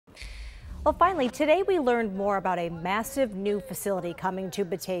Well, finally, today we learned more about a massive new facility coming to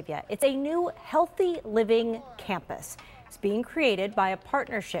Batavia. It's a new Healthy Living campus. It's being created by a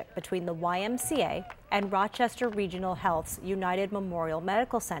partnership between the YMCA and Rochester Regional Health's United Memorial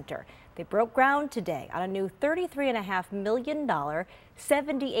Medical Center. They broke ground today on a new $33.5 million,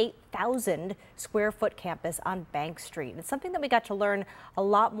 78,000 square foot campus on Bank Street. It's something that we got to learn a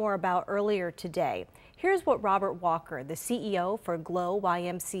lot more about earlier today. Here's what Robert Walker, the CEO for GLOW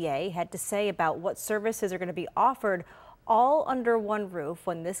YMCA, had to say about what services are going to be offered all under one roof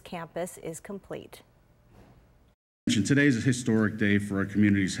when this campus is complete. Today is a historic day for our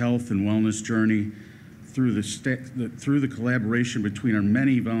community's health and wellness journey. Through the collaboration between our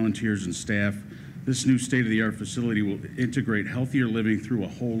many volunteers and staff, this new state-of-the-art facility will integrate healthier living through a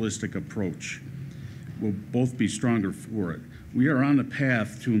holistic approach. We'll both be stronger for it. We are on the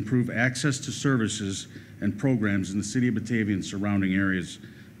path to improve access to services and programs in the city of Batavia and surrounding areas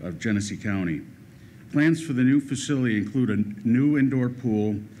of Genesee County. Plans for the new facility include a new indoor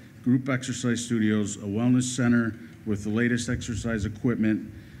pool, group exercise studios, a wellness center with the latest exercise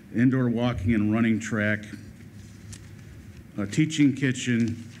equipment, indoor walking and running track, a teaching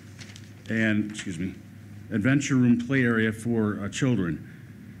kitchen, and, adventure room play area for children.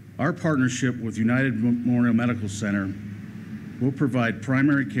 Our partnership with United Memorial Medical Center will provide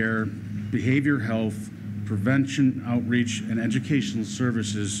primary care, behavioral health, prevention, outreach, and educational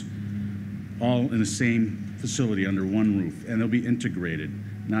services all in the same facility under one roof, and they'll be integrated.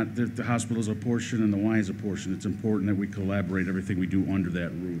 Not that the hospital is a portion and the Y is a portion. It's important that we collaborate everything we do under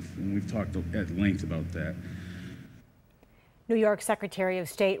that roof, and we've talked at length about that. New York Secretary of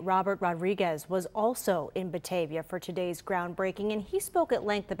State Robert Rodriguez was also in Batavia for today's groundbreaking, and he spoke at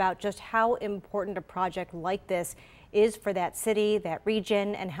length about just how important a project like this is for that city, that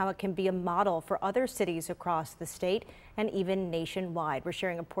region, and how it can be a model for other cities across the state and even nationwide. We're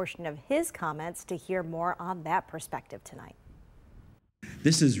sharing a portion of his comments to hear more on that perspective tonight.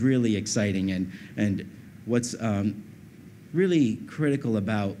 This is really exciting, and what's really critical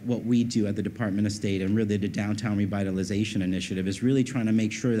about what we do at the Department of State and really the Downtown Revitalization Initiative is really trying to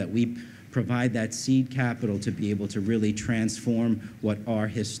make sure that we provide that seed capital to be able to really transform what are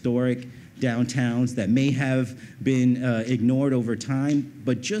historic downtowns that may have been ignored over time,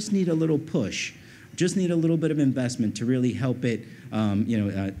 but just need a little push, just need a little bit of investment to really help it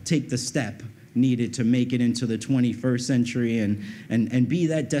take the step needed to make it into the 21st century and be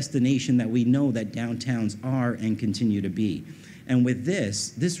that destination that we know that downtowns are and continue to be. And with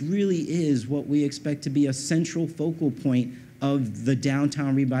this really is what we expect to be a central focal point of the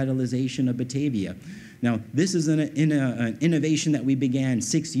downtown revitalization of Batavia. Now, this is an innovation that we began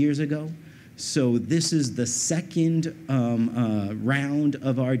 6 years ago. So this is the second round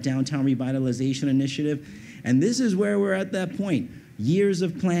of our downtown revitalization initiative. And this is where we're at that point. Years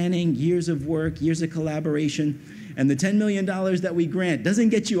of planning, years of work, years of collaboration, and the $10 million that we grant doesn't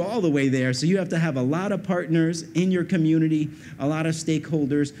get you all the way there, so you have to have a lot of partners in your community, a lot of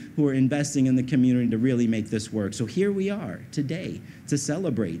stakeholders who are investing in the community to really make this work. So here we are today to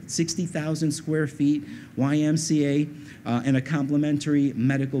celebrate 60,000 square feet, YMCA, and a complementary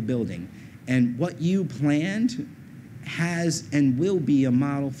medical building. And what you planned has and will be a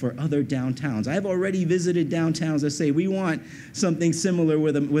model for other downtowns. I've already visited downtowns that say we want something similar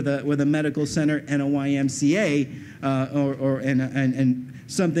with a medical center and a YMCA, and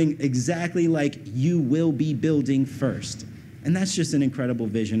something exactly like you will be building first. And that's just an incredible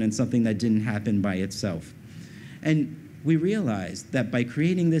vision and something that didn't happen by itself. And we realized that by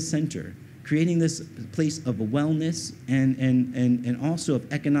creating this center, creating this place of wellness and also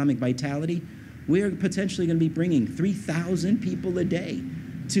of economic vitality, we're potentially going to be bringing 3,000 people a day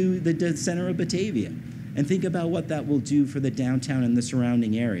to the center of Batavia. And think about what that will do for the downtown and the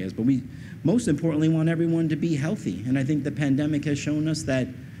surrounding areas. But we, most importantly, want everyone to be healthy. And I think the pandemic has shown us that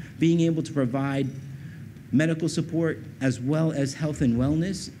being able to provide medical support as well as health and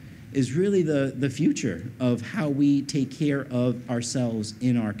wellness is really the future of how we take care of ourselves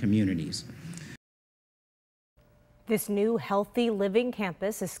in our communities. This new Healthy Living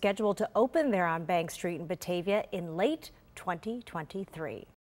campus is scheduled to open there on Bank Street in Batavia in late 2023.